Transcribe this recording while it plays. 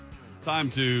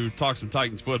Time to talk some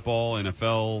Titans football,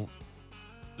 NFL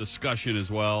discussion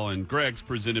as well. And Greg's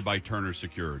presented by Turner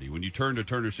Security. When you turn to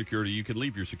Turner Security, you can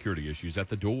leave your security issues at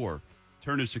the door.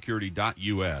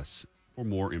 TurnerSecurity.us for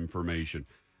more information.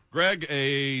 Greg,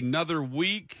 another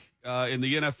week in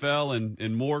the NFL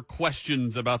and more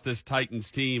questions about this Titans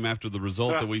team after the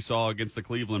result that we saw against the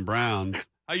Cleveland Browns.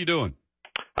 How you doing?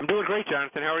 I'm doing great,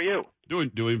 Jonathan. How are you?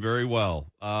 Doing very well.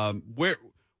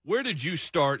 Where did you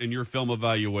start in your film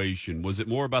evaluation? Was it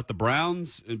more about the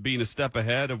Browns being a step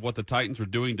ahead of what the Titans were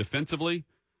doing defensively,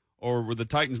 or were the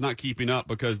Titans not keeping up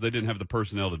because they didn't have the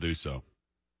personnel to do so?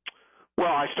 Well,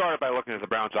 I started by looking at the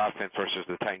Browns' offense versus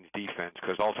the Titans' defense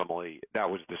because ultimately that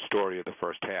was the story of the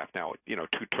first half. Now, 2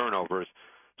 turnovers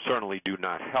certainly do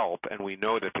not help, and we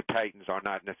know that the Titans are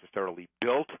not necessarily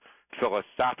built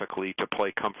philosophically to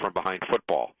play come-from-behind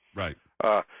football. Right.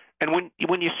 And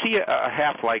when you see a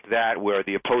half like that where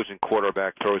the opposing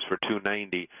quarterback throws for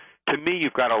 290, to me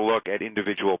you've got to look at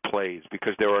individual plays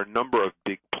because there are a number of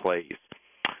big plays.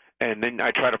 And then I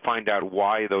try to find out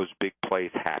why those big plays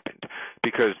happened.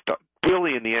 Because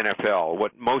really in the NFL,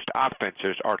 what most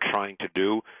offenses are trying to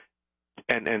do,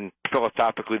 and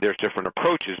philosophically there's different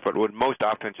approaches, but what most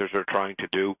offenses are trying to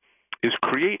do is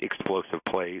create explosive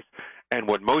plays. And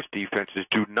what most defenses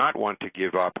do not want to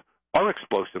give up are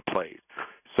explosive plays.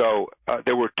 So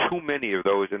there were too many of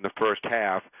those in the first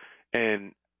half,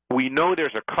 and we know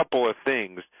there's a couple of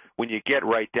things when you get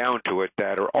right down to it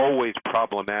that are always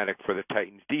problematic for the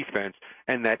Titans defense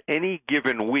and that any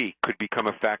given week could become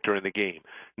a factor in the game.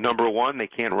 Number one, they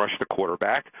can't rush the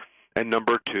quarterback, and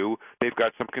number two, they've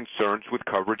got some concerns with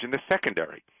coverage in the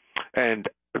secondary. And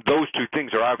those two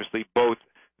things are obviously both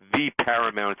the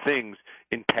paramount things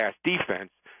in pass defense,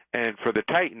 and for the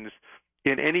Titans,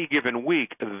 in any given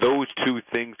week, those two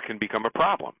things can become a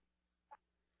problem.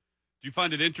 Do you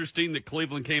find it interesting that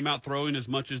Cleveland came out throwing as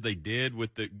much as they did,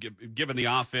 with given the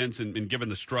offense and given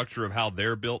the structure of how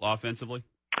they're built offensively?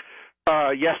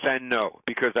 Yes and no,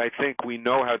 because I think we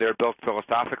know how they're built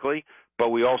philosophically, but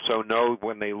we also know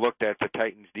when they looked at the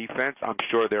Titans' defense, I'm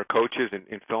sure their coaches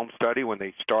in film study, when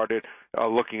they started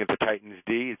looking at the Titans'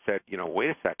 D, said,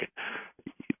 wait a second,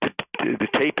 the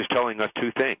tape is telling us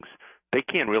two things. They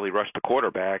can't really rush the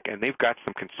quarterback, and they've got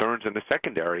some concerns in the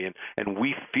secondary, and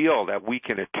we feel that we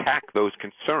can attack those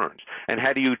concerns. And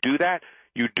how do you do that?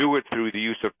 You do it through the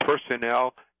use of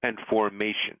personnel and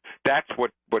formation. That's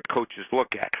what coaches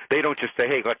look at. They don't just say,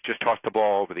 hey, let's just toss the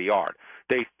ball over the yard.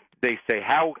 They say,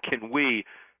 how can we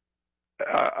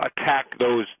attack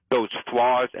those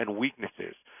flaws and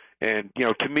weaknesses? And,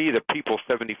 to me, the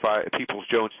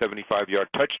Peoples-Jones 75-yard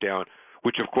touchdown,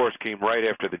 which, of course, came right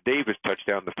after the Davis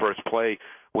touchdown, the first play,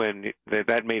 when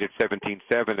that made it 17-7,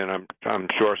 and I'm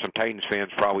sure some Titans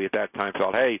fans probably at that time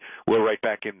felt, hey, we're right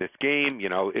back in this game.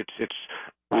 It's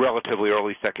relatively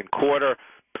early second quarter.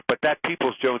 But that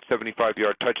Peoples-Jones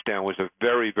 75-yard touchdown was a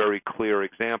very, very clear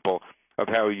example of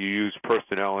how you use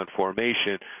personnel and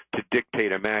formation to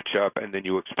dictate a matchup, and then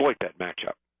you exploit that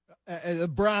matchup. The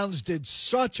Browns did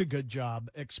such a good job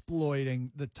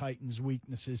exploiting the Titans'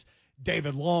 weaknesses.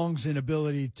 David Long's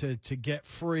inability to get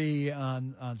free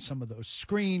on some of those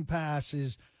screen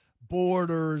passes,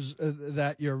 borders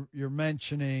that you're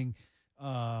mentioning,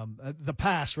 the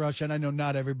pass rush, and I know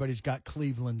not everybody's got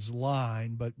Cleveland's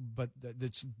line, but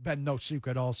it's been no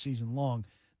secret all season long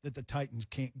that the Titans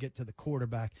can't get to the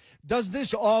quarterback. Does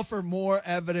this offer more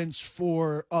evidence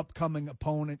for upcoming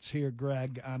opponents here,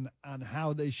 Greg, on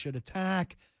how they should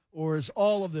attack, or is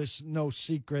all of this no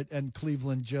secret and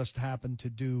Cleveland just happened to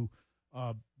do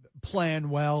plan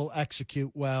well,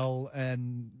 execute well,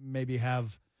 and maybe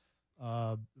have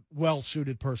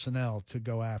well-suited personnel to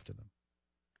go after them?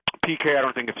 PK, I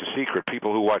don't think it's a secret.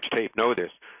 People who watch tape know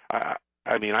this. I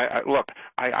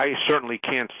certainly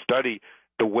can't study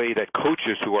the way that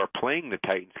coaches who are playing the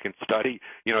Titans can study.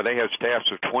 They have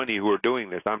staffs of 20 who are doing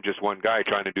this. I'm just one guy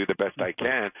trying to do the best I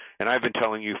can, and I've been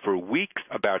telling you for weeks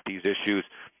about these issues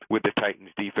with the Titans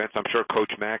defense. I'm sure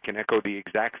Coach Mack can echo the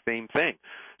exact same thing.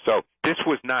 So this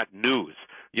was not news.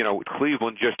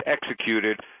 Cleveland just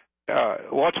executed.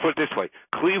 Let's put it this way.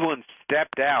 Cleveland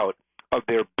stepped out of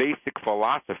their basic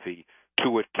philosophy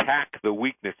to attack the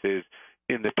weaknesses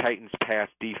in the Titans' pass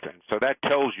defense. So that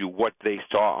tells you what they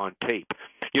saw on tape.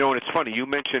 And it's funny, you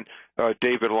mentioned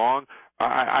David Long.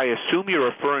 I assume you're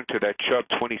referring to that Chubb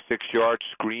 26-yard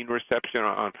screen reception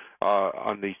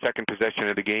on the second possession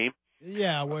of the game.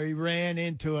 Yeah, where he ran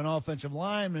into an offensive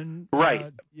lineman.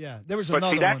 Right. There was another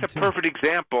one, But that's a perfect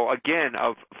example, again,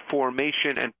 of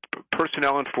formation and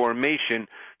personnel and formation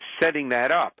setting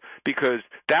that up, because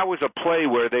that was a play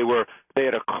where they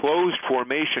had a closed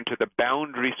formation to the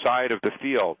boundary side of the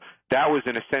field. that was,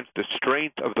 in a sense, the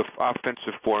strength of the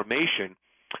offensive formation.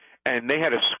 And they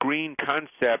had a screen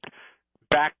concept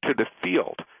back to the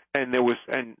field. And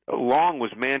Long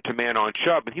was man-to-man on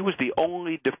Chubb, and he was the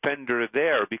only defender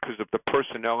there because of the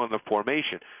personnel in the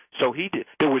formation. So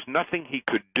there was nothing he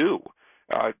could do.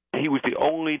 He was the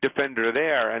only defender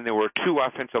there, and there were two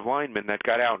offensive linemen that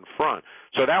got out in front.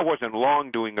 So that wasn't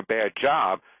Long doing a bad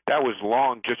job. That was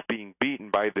Long just being beaten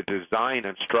by the design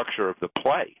and structure of the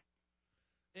play.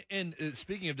 And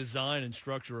speaking of design and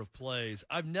structure of plays,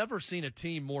 I've never seen a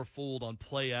team more fooled on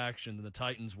play action than the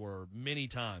Titans were many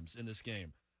times in this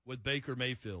game with Baker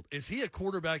Mayfield. Is he a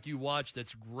quarterback you watch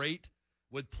that's great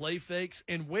with play fakes?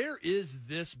 And where is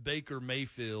this Baker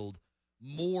Mayfield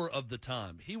more of the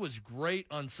time? He was great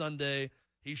on Sunday.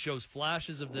 He shows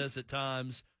flashes of this at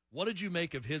times. What did you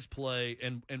make of his play,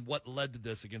 and what led to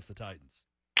this against the Titans?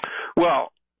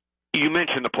 Well, you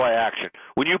mentioned the play action.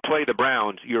 When you play the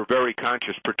Browns, you're very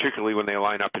conscious, particularly when they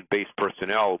line up in base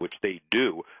personnel, which they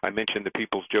do. I mentioned the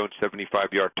Peoples-Jones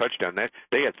 75-yard touchdown.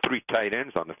 They had 3 tight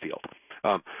ends on the field.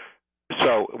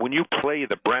 So when you play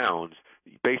the Browns,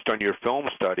 based on your film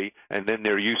study and then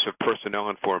their use of personnel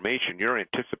and formation, you're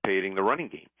anticipating the running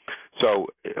game. So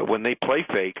when they play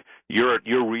fake, you're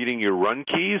reading your run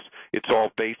keys. It's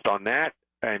all based on that,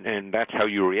 and that's how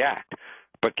you react.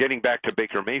 But getting back to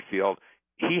Baker Mayfield,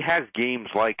 he has games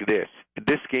like this.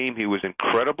 This game, he was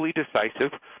incredibly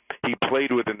decisive. He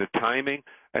played within the timing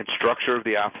and structure of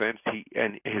the offense,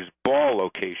 and his ball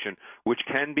location, which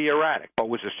can be erratic, but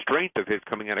was a strength of his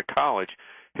coming out of college.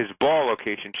 His ball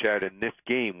location, Chad, in this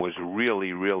game was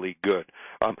really, really good.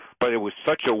 But it was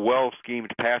such a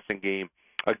well-schemed passing game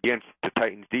against the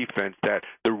Titans' defense that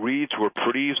the reads were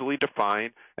pretty easily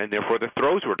defined, and therefore the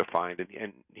throws were defined.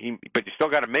 But you still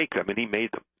got to make them, and he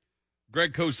made them.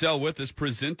 Greg Cosell with us,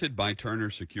 presented by Turner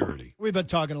Security. We've been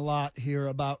talking a lot here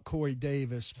about Corey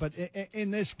Davis, but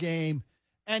in this game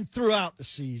and throughout the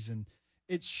season,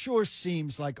 it sure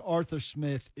seems like Arthur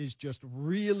Smith is just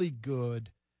really good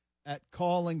at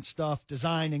calling stuff,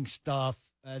 designing stuff,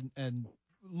 and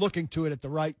looking to it at the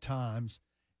right times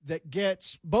that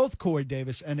gets both Corey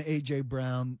Davis and A.J.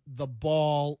 Brown the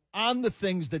ball on the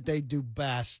things that they do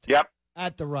best. Yep.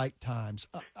 At the right times.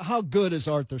 How good is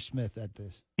Arthur Smith at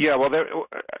this? Yeah, well,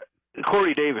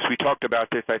 Corey Davis, we talked about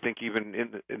this, I think, even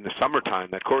in the summertime,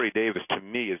 that Corey Davis, to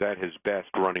me, is at his best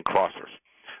running crossers.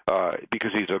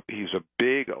 Because he's a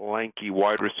big, lanky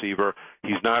wide receiver.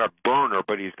 He's not a burner,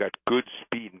 but he's got good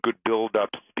speed and good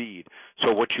build-up speed.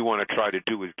 So what you want to try to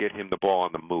do is get him the ball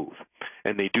on the move.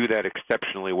 And they do that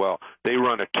exceptionally well. They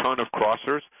run a ton of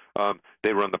crossers.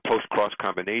 They run the post-cross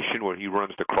combination where he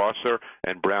runs the crosser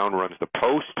and Brown runs the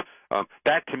post.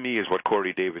 That, to me, is what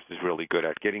Corey Davis is really good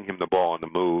at, getting him the ball on the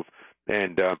move.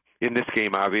 And in this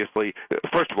game, obviously,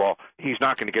 first of all, he's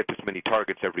not going to get this many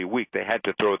targets every week. They had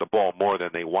to throw the ball more than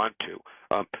they want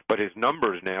to. But his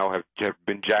numbers now have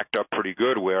been jacked up pretty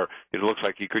good, where it looks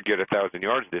like he could get 1,000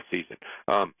 yards this season.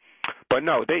 But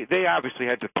no, they obviously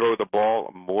had to throw the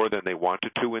ball more than they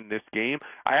wanted to in this game.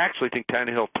 I actually think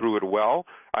Tannehill threw it well.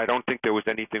 I don't think there was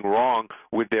anything wrong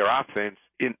with their offense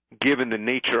given the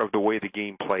nature of the way the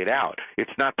game played out.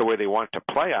 It's not the way they want to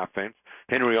play offense.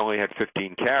 Henry only had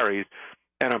 15 carries,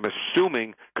 and I'm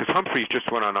assuming because Humphreys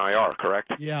just went on IR,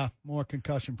 correct? Yeah, more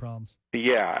concussion problems.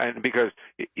 Yeah, and because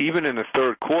even in the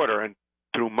third quarter and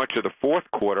through much of the fourth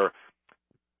quarter,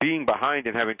 being behind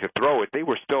and having to throw it, they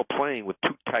were still playing with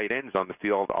 2 tight ends on the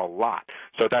field a lot.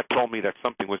 So that told me that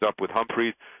something was up with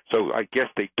Humphreys. So I guess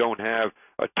they don't have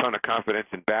a ton of confidence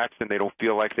in Batson. They don't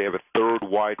feel like they have a third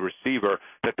wide receiver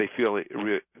that they feel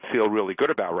really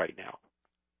good about right now.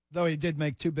 Though he did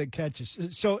make 2 big catches.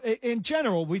 So in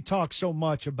general, we talk so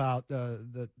much about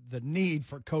the need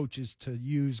for coaches to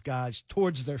use guys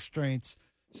towards their strengths,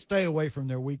 stay away from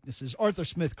their weaknesses. Arthur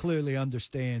Smith clearly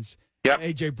understands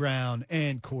A.J. Brown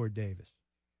and Corey Davis.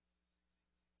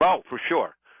 Oh, for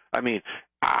sure. I mean,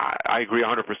 I agree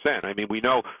 100%. I mean, we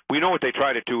know what they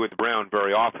try to do with Brown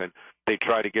very often. They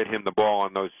try to get him the ball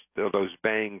on those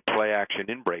bang play action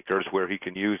inbreakers where he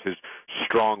can use his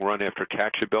strong run after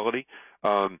catch ability.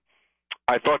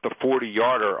 I thought the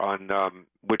 40-yarder on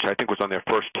which I think was on their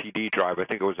first TD drive. I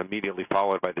think it was immediately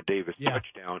followed by the Davis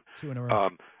touchdown. 2 in a row.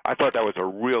 I thought that was a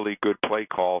really good play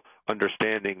call,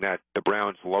 understanding that the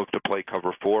Browns love to play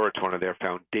cover 4. It's one of their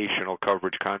foundational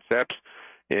coverage concepts.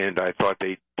 And I thought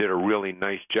they did a really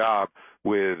nice job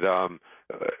with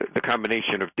the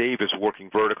combination of Davis working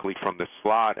vertically from the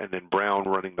slot and then Brown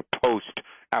running the post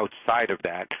outside of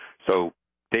that. So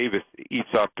Davis eats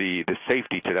up the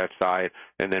safety to that side,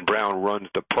 and then Brown runs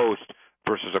the post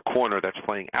versus a corner that's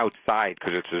playing outside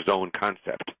because it's a zone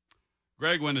concept.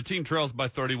 Greg, when a team trails by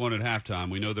 31 at halftime,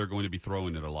 we know they're going to be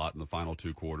throwing it a lot in the final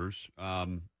two quarters.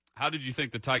 How did you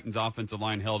think the Titans' offensive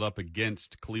line held up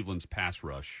against Cleveland's pass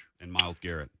rush and Myles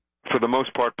Garrett? For the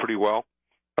most part, pretty well.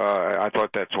 I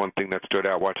thought that's one thing that stood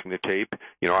out watching the tape.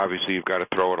 Obviously you've got to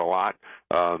throw it a lot.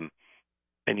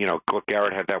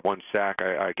 Garrett had that one sack.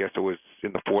 I guess it was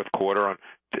in the fourth quarter.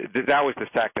 That was the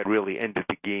sack that really ended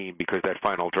the game because that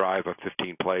final drive of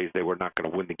 15 plays, they were not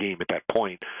going to win the game at that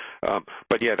point.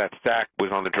 But that sack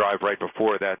was on the drive right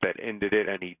before that ended it,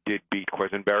 and he did beat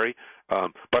Quisenberry.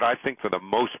 But I think for the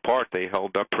most part, they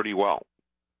held up pretty well.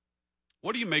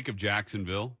 What do you make of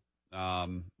Jacksonville?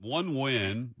 One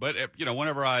win, but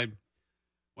whenever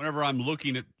I'm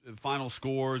looking at the final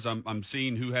scores, I'm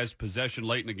seeing who has possession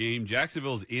late in the game.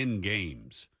 Jacksonville's in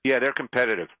games. Yeah, they're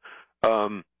competitive.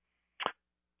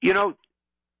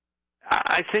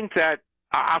 I think that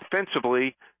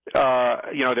offensively,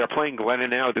 they're playing Glennon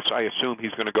now. I assume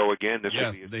he's going to go again. This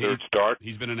will be his third start.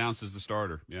 He's been announced as the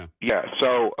starter. Yeah. Yeah.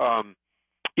 So,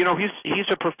 he's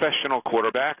a professional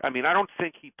quarterback. I mean, I don't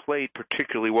think he played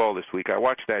particularly well this week. I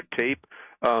watched that tape.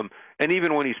 And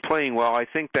even when he's playing well, I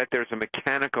think that there's a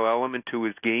mechanical element to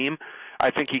his game.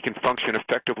 I think he can function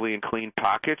effectively in clean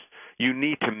pockets. You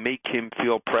need to make him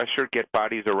feel pressure, get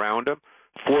bodies around him,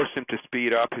 force him to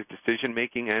speed up his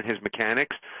decision-making and his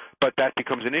mechanics. But that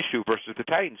becomes an issue versus the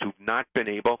Titans, who've not been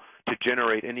able to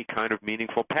generate any kind of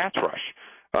meaningful pass rush.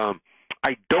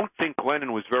 I don't think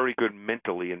Glennon was very good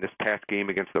mentally in this past game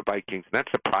against the Vikings, and that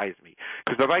surprised me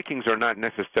because the Vikings are not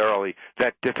necessarily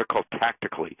that difficult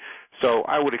tactically. So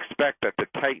I would expect that the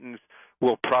Titans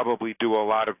will probably do a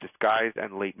lot of disguise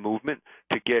and late movement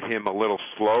to get him a little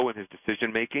slow in his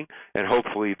decision-making, and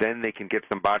hopefully then they can get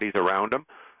some bodies around him.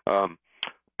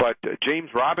 But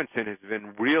James Robinson has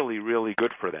been really, really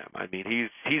good for them. I mean,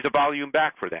 he's a volume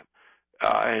back for them,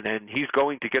 and he's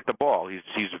going to get the ball.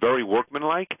 He's very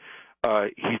workmanlike.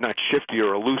 He's not shifty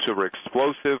or elusive or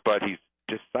explosive, but he's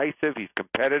decisive. He's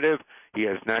competitive. He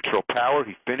has natural power.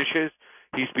 He finishes.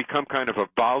 He's become kind of a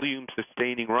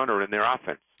volume-sustaining runner in their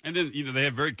offense. And then, they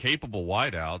have very capable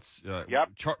wideouts. Yep.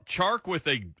 Chark with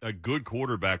a good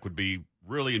quarterback would be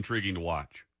really intriguing to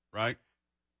watch, right?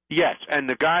 Yes, and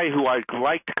the guy who I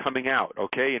liked coming out,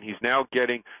 okay, and he's now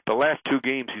getting, the last two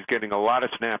games, he's getting a lot of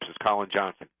snaps is Colin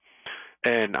Johnson.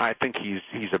 And I think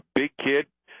he's a big kid.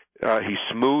 He's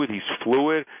smooth. He's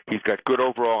fluid. He's got good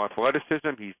overall athleticism.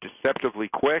 He's deceptively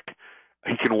quick.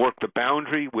 He can work the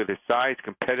boundary with his size,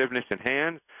 competitiveness, and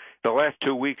hands. The last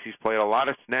 2 weeks, he's played a lot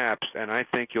of snaps, and I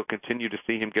think you'll continue to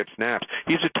see him get snaps.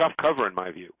 He's a tough cover in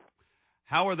my view.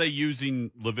 How are they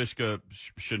using Laviska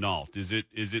Shenault? Is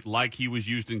it like he was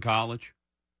used in college?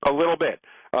 A little bit.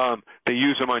 They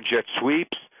use him on jet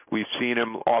sweeps. We've seen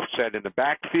him offset in the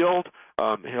backfield.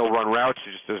 He'll run routes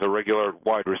just as a regular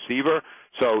wide receiver.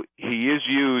 So he is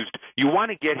used. You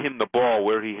want to get him the ball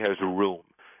where he has room.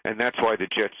 And that's why the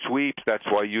jet sweeps. That's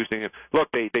why using him. Look,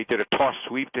 they did a toss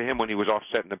sweep to him when he was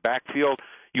offset in the backfield.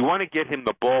 You want to get him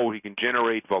the ball where he can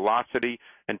generate velocity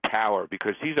and power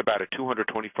because he's about a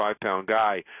 225-pound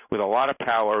guy with a lot of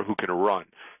power who can run.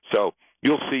 So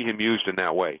you'll see him used in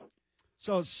that way.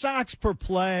 So sacks per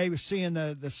play, we're seeing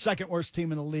the second worst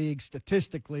team in the league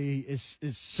statistically is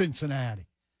Cincinnati.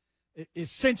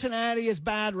 Is Cincinnati as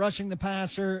bad rushing the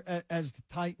passer as the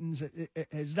Titans?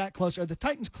 Is that close? Are the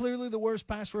Titans clearly the worst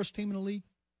pass rush team in the league?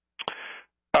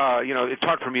 It's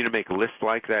hard for me to make lists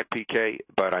like that, PK,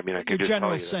 but I mean, I can just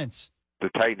tell you sense. The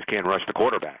Titans can't rush the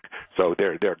quarterback, so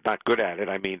they're not good at it.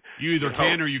 I mean, you either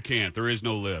can or you can't. There is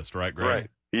no list, right, Greg? Right.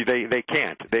 They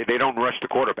can't. They don't rush the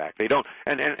quarterback. They don't.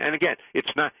 And again, it's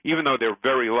not. Even though they're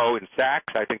very low in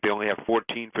sacks, I think they only have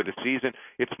 14 for the season.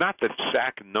 It's not the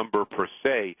sack number per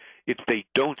se. It's they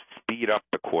don't speed up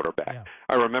the quarterback. Yeah.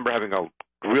 I remember having a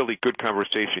really good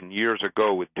conversation years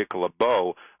ago with Dick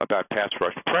LeBeau about pass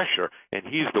rush pressure, and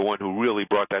he's the one who really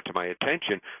brought that to my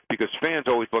attention because fans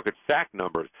always look at sack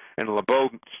numbers. And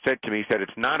LeBeau said to me,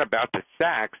 it's not about the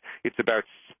sacks, it's about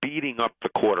speeding up the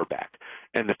quarterback.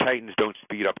 And the Titans don't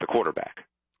speed up the quarterback.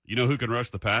 You know who can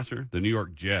rush the passer? The New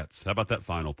York Jets. How about that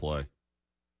final play?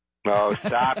 Oh,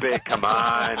 stop it. Come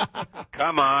on.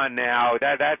 Come on now.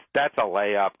 That's a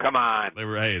layup. Come on. They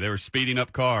were speeding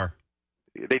up Carr.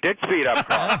 They did speed up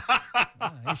Carr.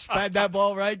 He sped that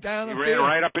ball right down the field. He ran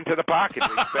right up into the pocket.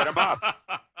 They sped him up.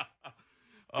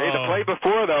 The play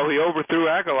before, though, he overthrew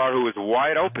Aguilar, who was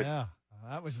wide open. Yeah,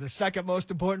 that was the second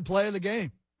most important play of the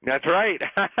game. That's right.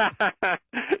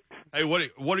 Hey,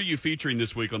 what are you featuring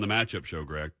this week on the matchup show,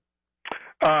 Greg?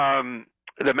 The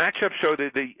matchup show,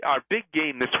 our big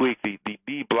game this week, the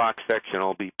B block section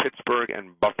will be Pittsburgh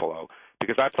and Buffalo,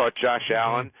 because I thought Josh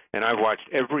Allen, and I've watched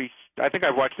every I think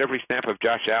I've watched every snap of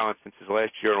Josh Allen since his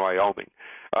last year in Wyoming.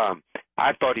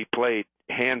 I thought he played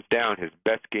hands down his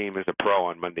best game as a pro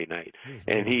on Monday night,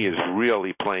 and he is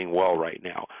really playing well right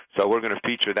now. So we're going to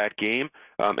feature that game.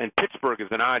 And Pittsburgh is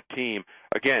an odd team.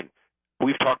 Again,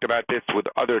 we've talked about this with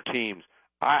other teams.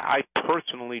 I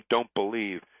personally don't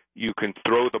believe you can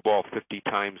throw the ball 50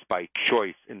 times by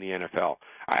choice in the NFL.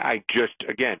 I just,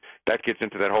 again, that gets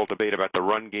into that whole debate about the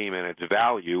run game and its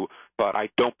value, but I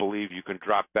don't believe you can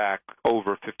drop back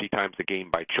over 50 times a game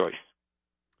by choice.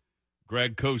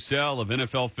 Greg Cosell of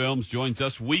NFL Films joins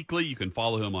us weekly. You can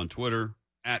follow him on Twitter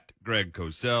at Greg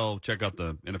Cosell. Check out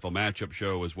the NFL Matchup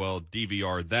Show as well.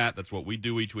 DVR that. That's what we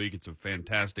do each week. It's a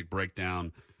fantastic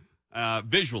breakdown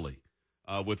visually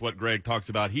with what Greg talks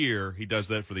about here. He does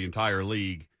that for the entire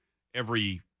league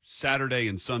every Saturday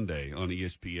and Sunday on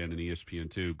ESPN and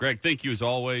ESPN2. Greg, thank you as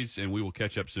always, and we will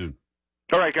catch up soon.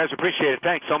 All right, guys, appreciate it.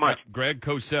 Thanks so much. Greg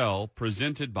Cosell,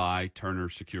 presented by Turner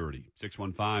Security.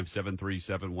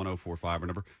 615-737-1045, our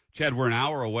number. Chad, we're an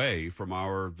hour away from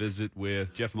our visit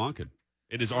with Jeff Monken.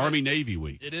 It is Army-Navy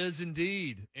week. It is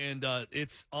indeed, and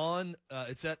it's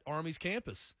at Army's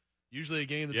campus. Usually a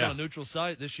game that's on a neutral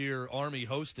site. This year, Army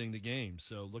hosting the game.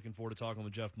 So looking forward to talking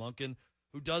with Jeff Monken,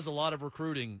 who does a lot of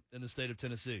recruiting in the state of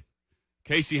Tennessee.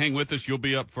 Casey, hang with us. You'll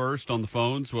be up first on the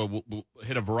phones. We'll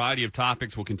hit a variety of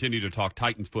topics. We'll continue to talk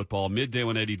Titans football. Midday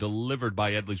 180 delivered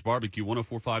by Edley's Barbecue,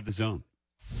 104.5 The Zone.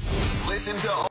 Listen to